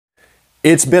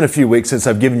It's been a few weeks since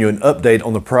I've given you an update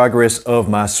on the progress of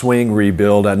my swing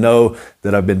rebuild. I know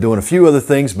that I've been doing a few other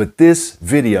things, but this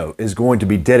video is going to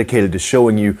be dedicated to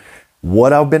showing you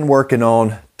what I've been working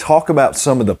on, talk about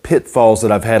some of the pitfalls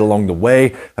that I've had along the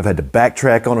way. I've had to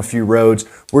backtrack on a few roads.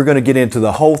 We're going to get into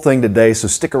the whole thing today, so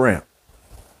stick around.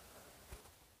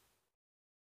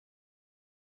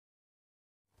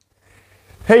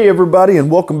 Hey everybody,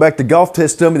 and welcome back to Golf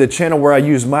Test Dummy, the channel where I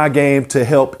use my game to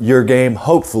help your game,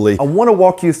 hopefully. I want to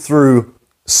walk you through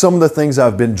some of the things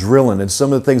I've been drilling and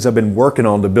some of the things I've been working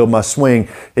on to build my swing.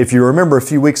 If you remember a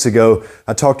few weeks ago,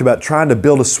 I talked about trying to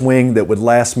build a swing that would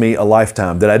last me a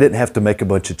lifetime, that I didn't have to make a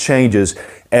bunch of changes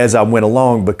as I went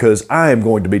along, because I am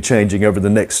going to be changing over the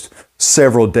next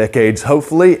several decades,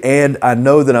 hopefully, and I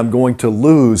know that I'm going to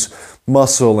lose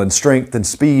muscle and strength and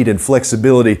speed and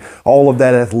flexibility. All of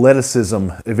that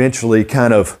athleticism eventually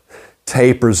kind of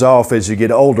tapers off as you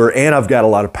get older, and I've got a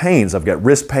lot of pains. I've got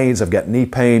wrist pains, I've got knee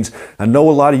pains. I know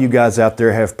a lot of you guys out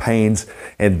there have pains,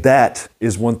 and that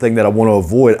is one thing that I want to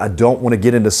avoid. I don't want to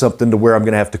get into something to where I'm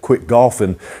going to have to quit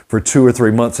golfing for 2 or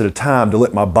 3 months at a time to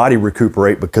let my body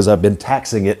recuperate because I've been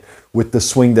taxing it with the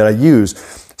swing that I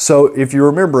use. So if you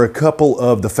remember a couple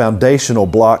of the foundational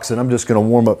blocks, and I'm just going to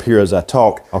warm up here as I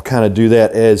talk. I'll kind of do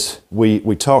that as we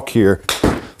talk here.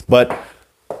 But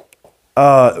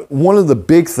one of the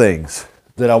big things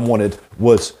that I wanted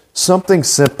was something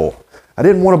simple. I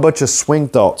didn't want a bunch of swing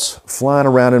thoughts flying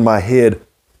around in my head.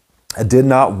 I did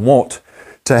not want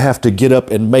to have to get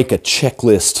up and make a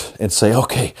checklist and say,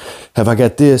 okay, have I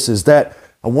got this? Is that?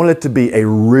 I want it to be a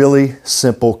really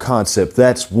simple concept.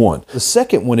 That's one. The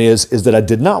second one is that I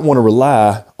did not want to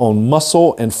rely on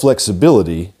muscle and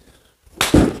flexibility,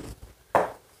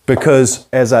 because,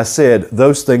 as I said,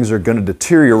 those things are going to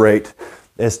deteriorate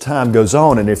as time goes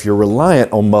on. And if you're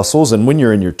reliant on muscles, and when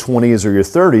you're in your 20s or your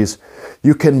 30s,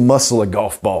 you can muscle a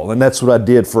golf ball. And that's what I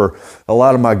did for a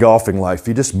lot of my golfing life.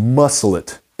 You just muscle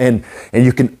it. And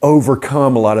you can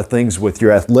overcome a lot of things with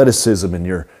your athleticism and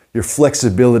your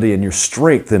flexibility and your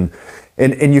strength, and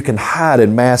you can hide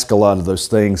and mask a lot of those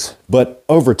things. But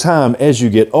over time, as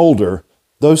you get older,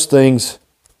 those things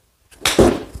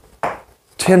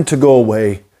tend to go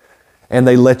away and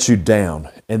they let you down.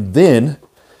 And then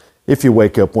if you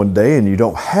wake up one day and you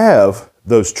don't have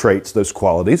those traits, those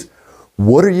qualities,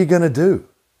 what are you going to do?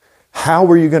 How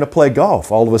are you going to play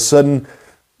golf? All of a sudden,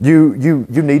 you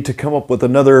need to come up with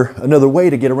another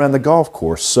way to get around the golf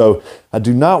course. So I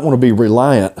do not want to be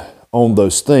reliant on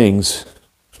those things.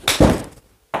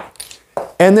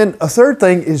 And then a third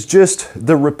thing is just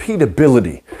the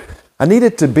repeatability. I need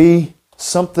it to be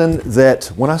something that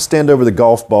when I stand over the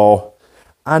golf ball,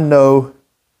 I know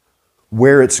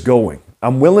where it's going.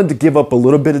 I'm willing to give up a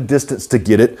little bit of distance to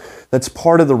get it. That's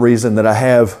part of the reason that I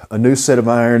have a new set of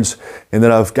irons and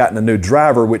that I've gotten a new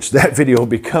driver, which that video will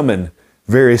be coming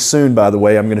very soon, by the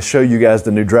way. I'm going to show you guys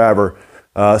the new driver,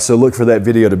 so look for that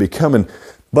video to be coming.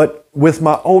 But with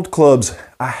my old clubs,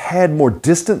 I had more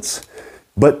distance,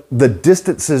 but the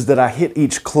distances that I hit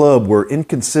each club were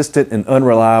inconsistent and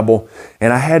unreliable,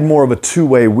 and I had more of a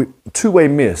two-way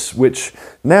miss, which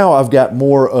now I've got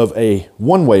more of a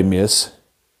one-way miss,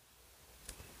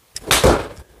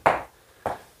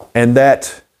 and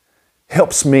that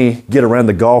helps me get around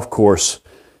the golf course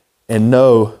and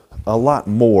know a lot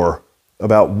more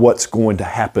about what's going to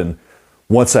happen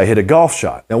once I hit a golf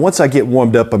shot. Now, once I get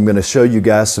warmed up, I'm going to show you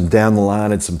guys some down the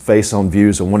line and some face-on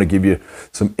views. I want to give you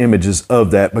some images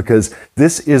of that because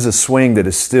this is a swing that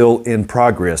is still in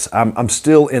progress. I'm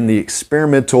still in the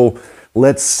experimental,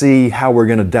 let's see how we're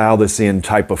going to dial this in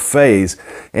type of phase.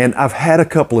 And I've had a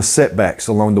couple of setbacks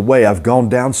along the way. I've gone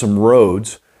down some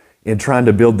roads in trying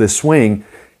to build this swing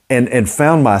and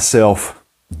found myself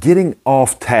getting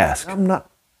off task. I'm not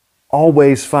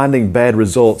always finding bad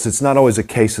results. It's not always a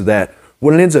case of that.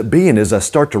 What it ends up being is I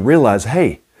start to realize,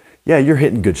 hey, yeah, you're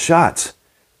hitting good shots,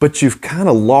 but you've kind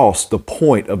of lost the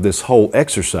point of this whole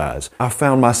exercise. I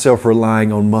found myself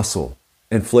relying on muscle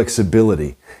and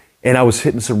flexibility, and I was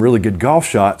hitting some really good golf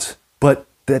shots, but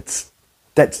that's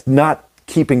not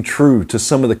keeping true to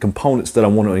some of the components that I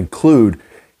want to include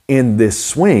in this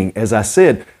swing. As I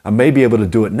said, I may be able to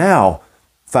do it now.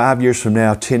 5 years from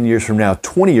now, 10 years from now,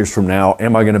 20 years from now,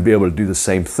 am I going to be able to do the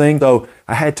same thing? So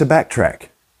I had to backtrack.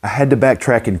 I had to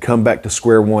backtrack and come back to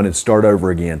square one and start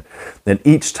over again. Then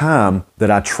each time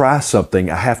that I try something,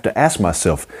 I have to ask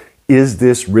myself, is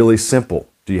this really simple?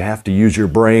 Do you have to use your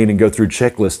brain and go through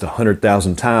checklists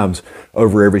 100,000 times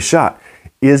over every shot?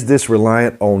 Is this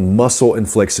reliant on muscle and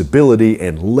flexibility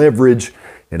and leverage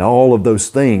and all of those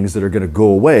things that are going to go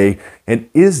away. And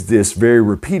is this very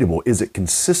repeatable? Is it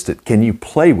consistent? Can you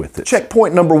play with it?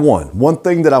 Checkpoint number one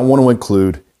thing that I want to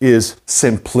include is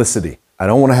simplicity. I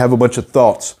don't want to have a bunch of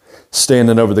thoughts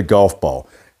standing over the golf ball.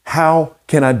 How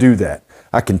can I do that?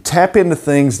 I can tap into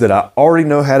things that I already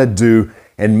know how to do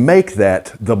and make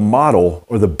that the model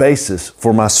or the basis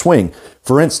for my swing.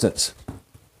 For instance,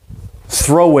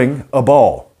 throwing a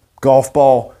ball, golf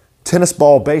ball, tennis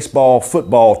ball, baseball,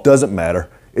 football, doesn't matter.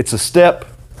 It's a step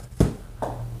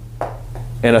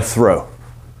and a throw.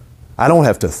 I don't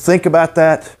have to think about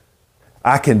that.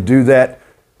 I can do that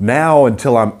now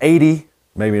until I'm 80,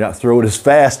 maybe not throw it as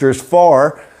fast or as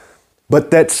far,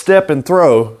 but that step and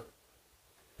throw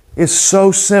is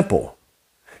so simple.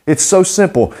 It's so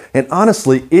simple. And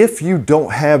honestly, if you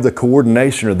don't have the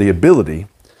coordination or the ability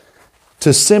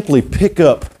to simply pick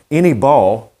up any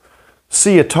ball,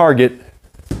 see a target,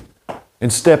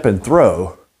 and step and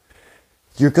throw,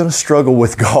 you're going to struggle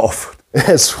with golf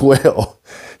as well.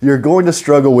 You're going to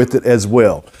struggle with it as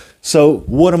well. So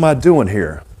what am I doing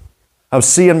here? I'm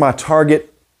seeing my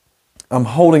target. I'm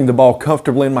holding the ball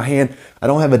comfortably in my hand. I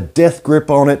don't have a death grip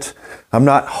on it. I'm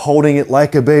not holding it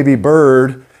like a baby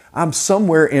bird. I'm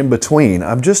somewhere in between.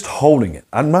 I'm just holding it.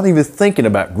 I'm not even thinking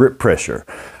about grip pressure.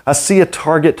 I see a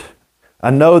target.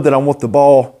 I know that I want the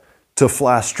ball to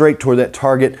fly straight toward that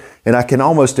target, and I can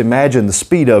almost imagine the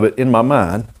speed of it in my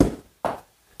mind.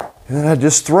 And then I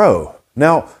just throw.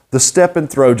 Now, the step and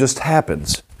throw just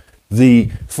happens.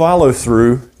 The follow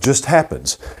through just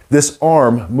happens. This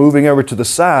arm moving over to the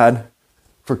side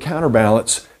for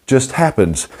counterbalance just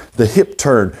happens. The hip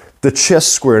turn, the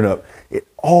chest squaring up, it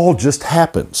all just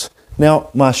happens. Now,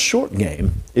 my short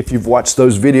game, if you've watched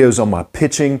those videos on my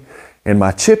pitching and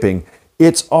my chipping,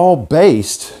 it's all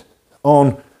based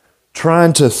on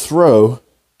trying to throw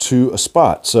to a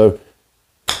spot. So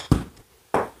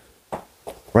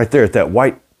right there at that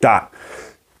white dot,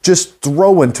 just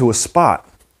throwing to a spot.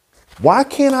 Why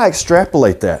can't I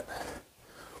extrapolate that?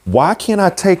 Why can't I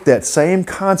take that same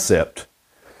concept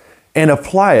and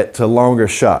apply it to longer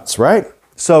shots, right?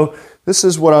 So this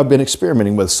is what I've been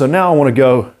experimenting with. So now I want to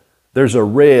go, there's a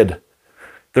red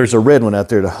one out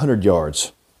there at 100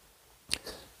 yards.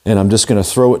 And I'm just going to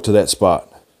throw it to that spot.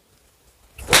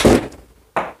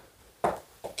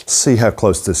 See how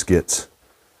close this gets.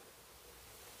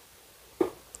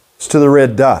 It's to the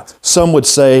red dot. Some would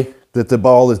say that the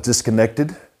ball is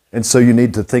disconnected, and so you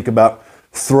need to think about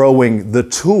throwing the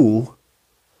tool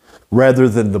rather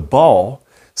than the ball.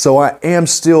 So I am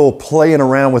still playing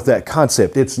around with that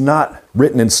concept. It's not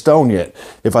written in stone yet.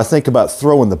 If I think about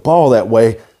throwing the ball that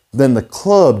way, then the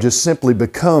club just simply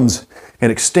becomes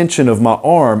an extension of my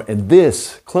arm, and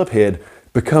this club head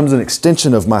becomes an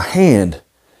extension of my hand.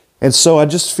 And so I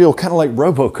just feel kind of like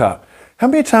RoboCop. How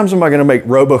many times am I going to make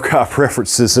RoboCop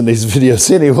references in these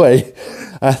videos anyway?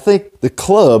 I think the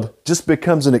club just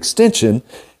becomes an extension,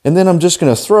 and then I'm just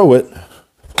going to throw it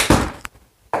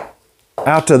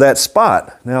out to that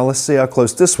spot. Now let's see how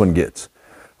close this one gets.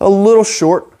 A little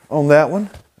short on that one,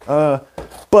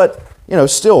 but you know,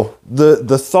 still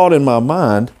the thought in my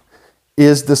mind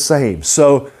is the same.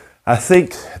 So I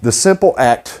think the simple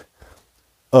act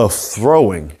of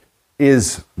throwing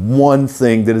is one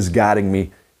thing that is guiding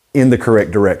me in the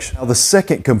correct direction. Now, the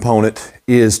second component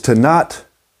is to not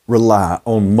rely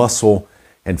on muscle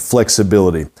and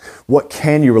flexibility. What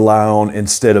can you rely on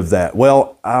instead of that?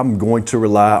 Well, I'm going to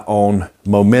rely on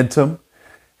momentum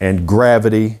and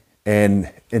gravity and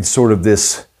sort of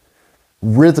this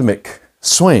rhythmic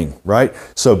swing, right?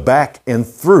 So back and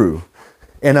through.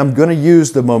 And I'm going to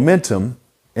use the momentum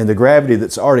and the gravity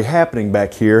that's already happening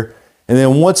back here. And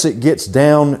then once it gets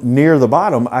down near the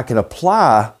bottom, I can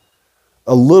apply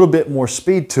a little bit more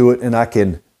speed to it, and I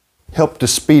can help to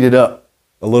speed it up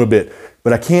a little bit.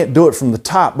 But I can't do it from the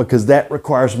top because that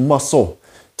requires muscle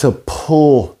to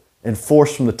pull and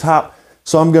force from the top.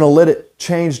 So I'm going to let it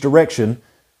change direction,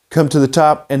 come to the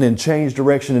top, and then change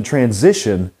direction and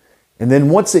transition. And then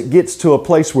once it gets to a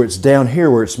place where it's down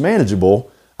here where it's manageable,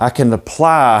 I can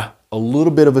apply a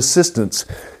little bit of assistance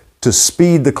to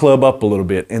speed the club up a little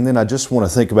bit. And then I just want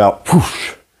to think about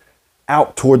whoosh,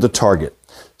 out toward the target.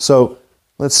 So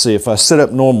let's see, if I set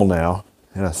up normal now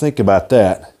and I think about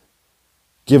that,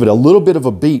 give it a little bit of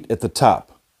a beat at the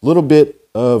top, a little bit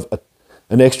of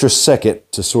an extra second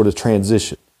to sort of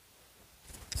transition.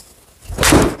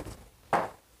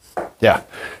 Yeah,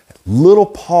 little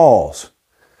pause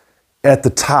at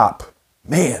the top.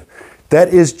 Man, that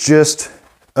is just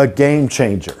a game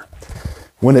changer.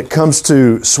 When it comes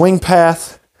to swing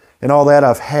path and all that,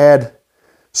 I've had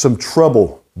some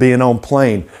trouble being on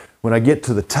plane. When I get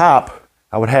to the top,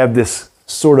 I would have this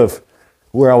sort of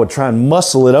where I would try and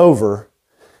muscle it over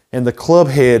and the club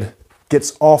head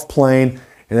gets off plane,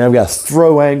 and I've got to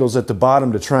throw angles at the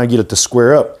bottom to try and get it to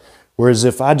square up. Whereas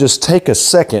if I just take a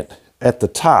second at the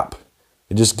top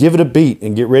and just give it a beat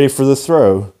and get ready for the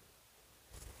throw,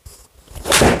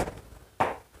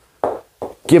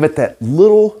 give it that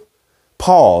little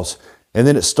pause, and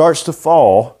then it starts to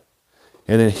fall,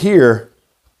 and then here,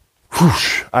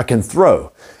 whoosh, I can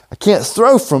throw. I can't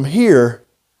throw from here,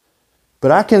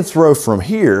 but I can throw from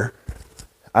here.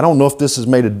 I don't know if this has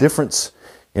made a difference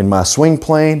in my swing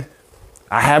plane.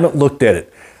 I haven't looked at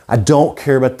it. I don't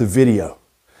care about the video.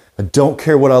 I don't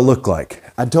care what I look like.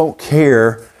 I don't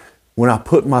care when I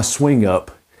put my swing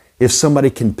up if somebody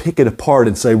can pick it apart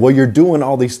and say, well, you're doing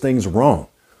all these things wrong.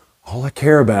 All I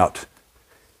care about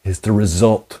is the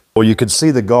result. Well, you can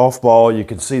see the golf ball, you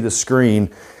can see the screen,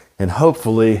 and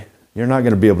hopefully, you're not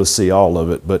going to be able to see all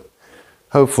of it, but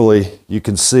hopefully you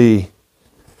can see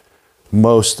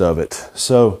most of it.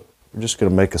 So we're just going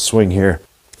to make a swing here.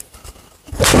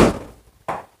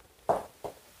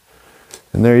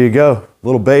 And there you go,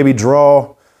 little baby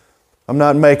draw. I'm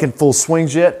not making full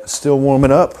swings yet, still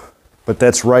warming up, but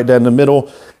that's right down the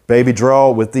middle. Baby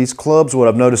draw with these clubs. What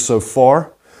I've noticed so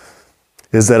far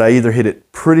is that I either hit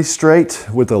it pretty straight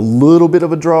with a little bit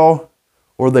of a draw,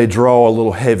 or they draw a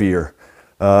little heavier.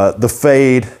 The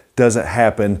fade doesn't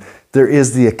happen. There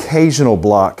is the occasional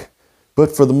block,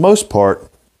 but for the most part,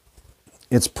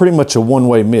 it's pretty much a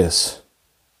one-way miss.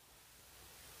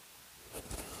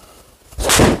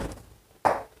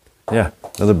 Yeah,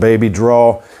 another baby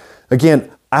draw.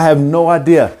 Again, I have no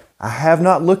idea. I have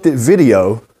not looked at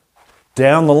video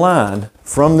down the line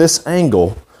from this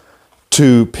angle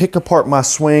to pick apart my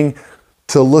swing,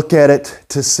 to look at it,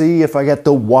 to see if I got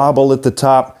the wobble at the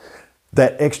top,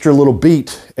 that extra little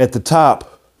beat at the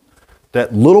top,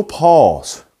 that little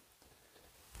pause.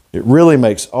 It really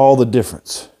makes all the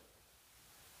difference.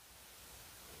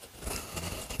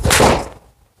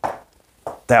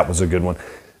 That was a good one.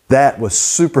 That was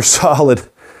super solid.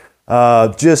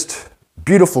 Just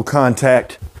beautiful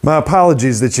contact. My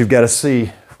apologies that you've got to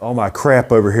see all my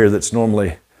crap over here that's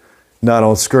normally not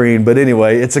on screen. But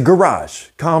anyway, it's a garage.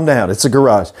 Calm down. It's a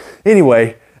garage.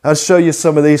 Anyway, I'll show you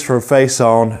some of these for a face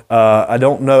on. I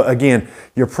don't know. Again,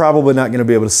 you're probably not going to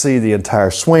be able to see the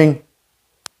entire swing.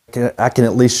 I can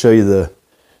at least show you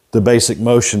the basic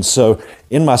motion. So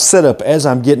in my setup, as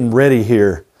I'm getting ready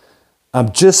here,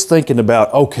 I'm just thinking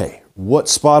about, okay, what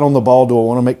spot on the ball do I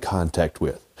want to make contact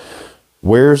with?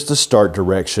 Where's the start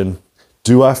direction?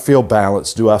 Do I feel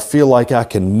balanced? Do I feel like I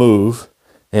can move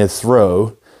and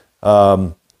throw?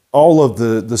 All of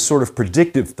the sort of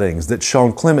predictive things that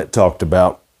Sean Clement talked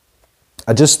about.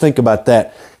 I just think about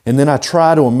that. And then I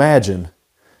try to imagine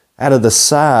out of the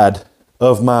side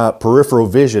of my peripheral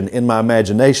vision in my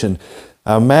imagination,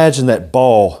 I imagine that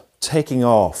ball taking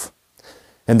off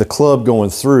and the club going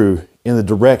through in the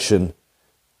direction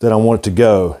that I want it to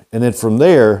go. And then from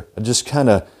there, I just kind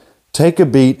of take a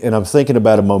beat and I'm thinking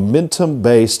about a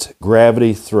momentum-based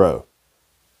gravity throw.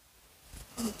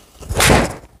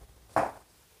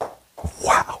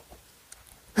 Wow.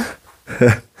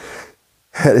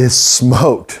 That is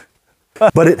smoked.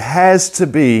 But it has to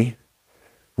be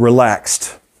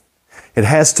relaxed. It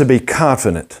has to be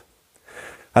confident.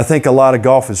 I think a lot of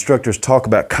golf instructors talk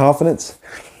about confidence.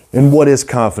 And what is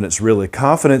confidence really?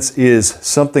 Confidence is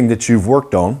something that you've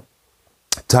worked on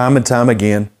time and time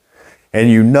again, and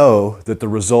you know that the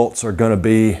results are going to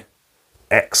be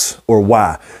X or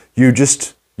Y. You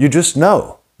just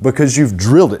know because you've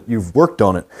drilled it, you've worked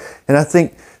on it. And I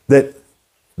think that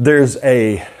there's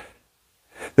a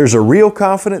real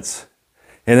confidence,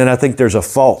 and then I think there's a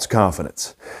false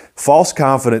confidence. False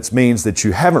confidence means that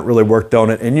you haven't really worked on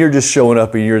it and you're just showing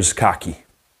up and you're just cocky.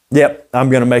 Yep, I'm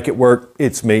going to make it work.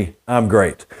 It's me. I'm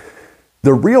great.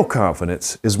 The real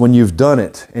confidence is when you've done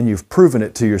it and you've proven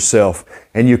it to yourself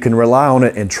and you can rely on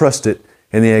it and trust it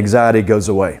and the anxiety goes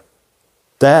away.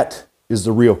 That is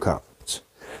the real confidence.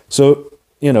 So,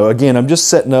 again, I'm just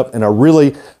setting up and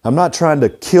I'm not trying to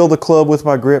kill the club with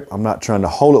my grip. I'm not trying to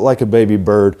hold it like a baby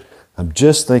bird. I'm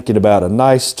just thinking about a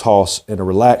nice toss and a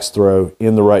relaxed throw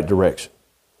in the right direction.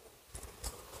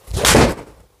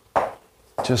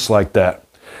 Just like that.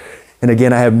 And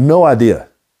again, I have no idea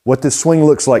what this swing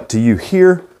looks like to you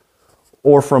here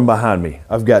or from behind me.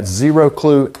 I've got zero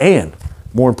clue, and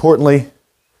more importantly,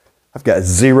 I've got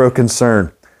zero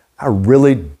concern. I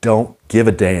really don't give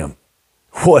a damn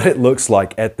what it looks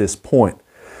like at this point,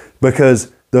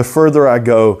 because the further I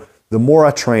go, the more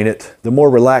I train it, the more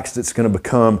relaxed it's going to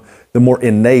become, the more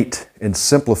innate and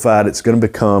simplified it's going to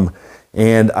become,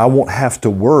 and I won't have to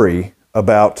worry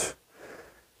about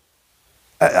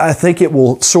I think it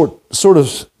will sort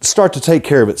of start to take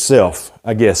care of itself,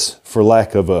 I guess, for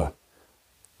lack of a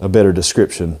better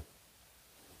description.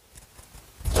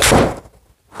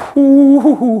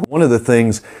 One of the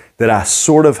things that I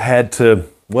sort of had to,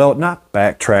 well, not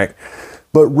backtrack,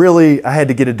 but really I had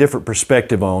to get a different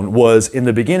perspective on was in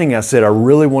the beginning I said I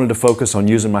really wanted to focus on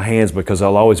using my hands because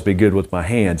I'll always be good with my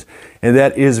hands. And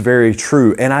that is very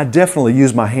true. And I definitely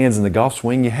use my hands in the golf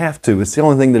swing. You have to. It's the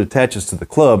only thing that attaches to the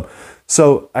club.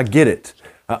 So I get it.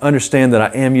 I understand that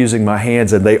I am using my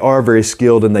hands and they are very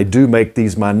skilled and they do make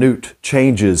these minute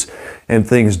changes and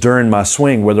things during my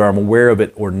swing, whether I'm aware of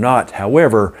it or not.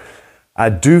 However, I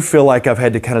do feel like I've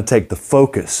had to kind of take the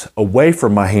focus away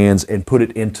from my hands and put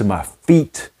it into my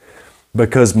feet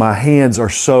because my hands are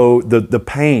so, the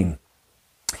pain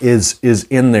is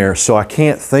in there. So I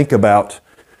can't think about,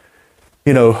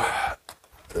 you know,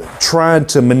 trying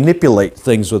to manipulate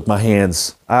things with my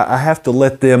hands. I have to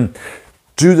let them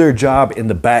do their job in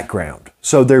the background.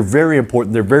 So they're very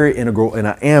important, they're very integral, and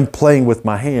I am playing with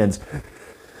my hands.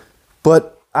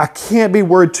 But I can't be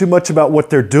worried too much about what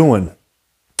they're doing.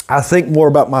 I think more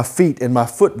about my feet and my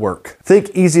footwork. Think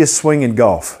easiest swing in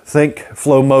golf. Think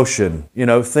flow motion, you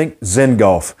know, think Zen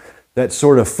golf. That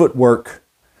sort of footwork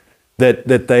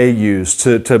that they use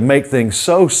to make things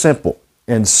so simple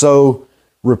and so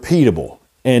repeatable.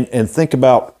 And think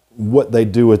about what they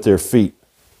do with their feet.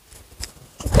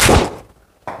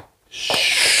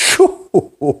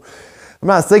 I'm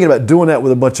not thinking about doing that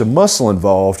with a bunch of muscle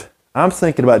involved. I'm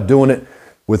thinking about doing it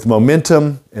with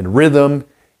momentum and rhythm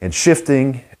and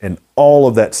shifting and all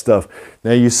of that stuff.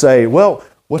 Now you say, well,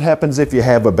 what happens if you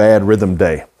have a bad rhythm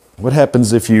day? What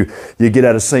happens if you get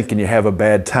out of sync and you have a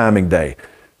bad timing day?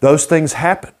 Those things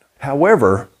happen.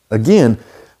 However, again,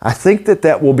 I think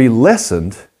that will be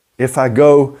lessened if I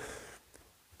go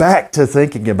back to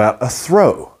thinking about a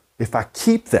throw. If I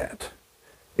keep that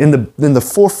in the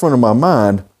forefront of my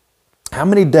mind, how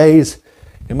many days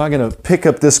am I going to pick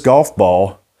up this golf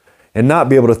ball and not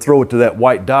be able to throw it to that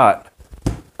white dot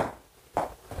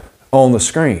on the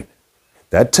screen?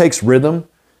 That takes rhythm,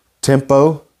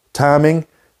 tempo, timing,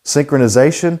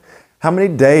 synchronization. How many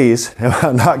days am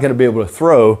I not going to be able to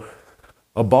throw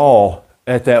a ball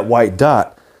at that white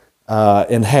dot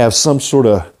and have some sort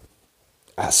of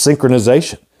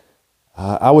synchronization?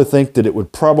 I would think that it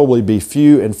would probably be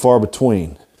few and far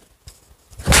between.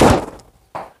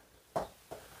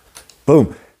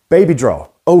 Boom, baby draw,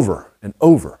 over and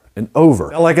over and over.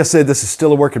 Now, like I said, this is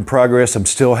still a work in progress. I'm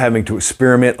still having to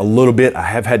experiment a little bit. I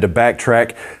have had to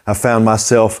backtrack. I found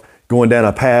myself going down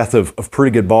a path of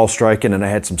pretty good ball striking and I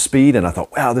had some speed and I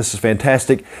thought, wow, this is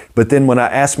fantastic. But then when I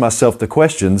asked myself the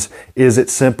questions, is it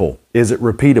simple? Is it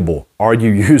repeatable? Are you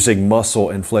using muscle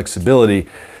and flexibility?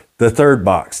 The third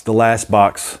box, the last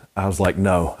box, I was like,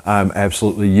 no, I'm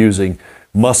absolutely using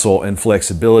muscle and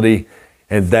flexibility.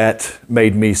 And that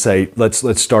made me say,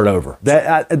 let's start over.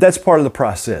 That's part of the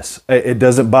process. It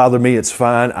doesn't bother me, it's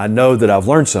fine. I know that I've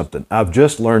learned something. I've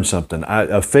just learned something.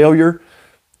 A failure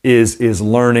is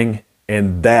learning,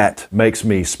 and that makes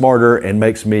me smarter and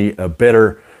makes me a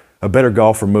better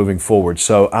golfer moving forward.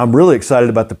 So I'm really excited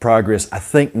about the progress. I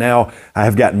think now I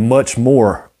have gotten much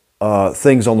more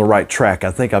things on the right track.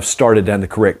 I think I've started down the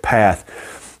correct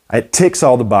path. It ticks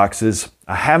all the boxes.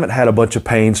 I haven't had a bunch of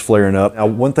pains flaring up. Now,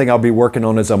 one thing I'll be working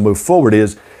on as I move forward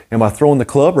is, am I throwing the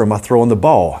club or am I throwing the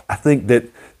ball? I think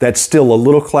that's still a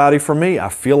little cloudy for me. I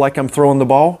feel like I'm throwing the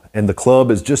ball and the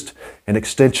club is just an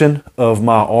extension of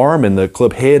my arm and the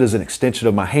club head is an extension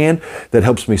of my hand that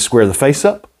helps me square the face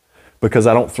up. Because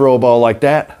I don't throw a ball like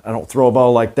that, I don't throw a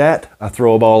ball like that, I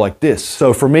throw a ball like this.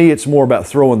 So for me, it's more about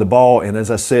throwing the ball, and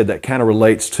as I said, that kind of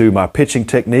relates to my pitching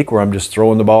technique where I'm just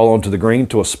throwing the ball onto the green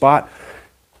to a spot.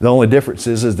 The only difference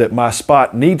is that my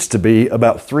spot needs to be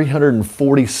about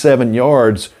 347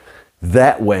 yards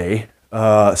that way.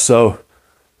 So,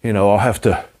 you know, I'll have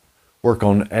to work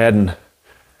on adding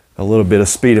a little bit of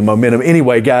speed and momentum.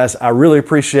 Anyway, guys, I really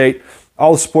appreciate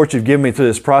all the support you've given me through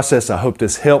this process. I hope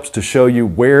this helps to show you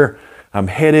where I'm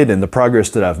headed and the progress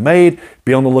that I've made.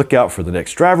 Be on the lookout for the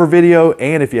next driver video.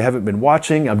 And if you haven't been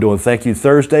watching, I'm doing Thank You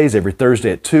Thursdays. Every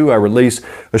Thursday at 2, I release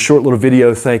a short little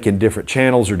video thanking different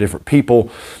channels or different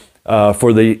people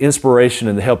for the inspiration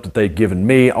and the help that they've given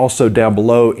me. Also down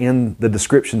below in the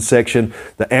description section,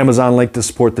 the Amazon link to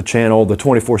support the channel, the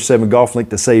 24/7 golf link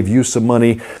to save you some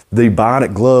money, the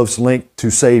Bionic Gloves link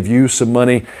to save you some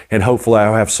money, and hopefully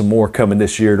I'll have some more coming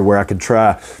this year to where I can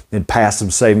try and pass some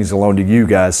savings along to you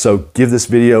guys. So give this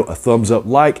video a thumbs up,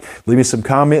 like, leave me some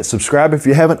comments, subscribe if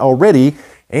you haven't already,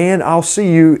 and I'll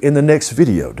see you in the next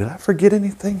video. Did I forget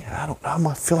anything? I don't know.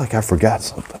 I feel like I forgot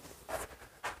something.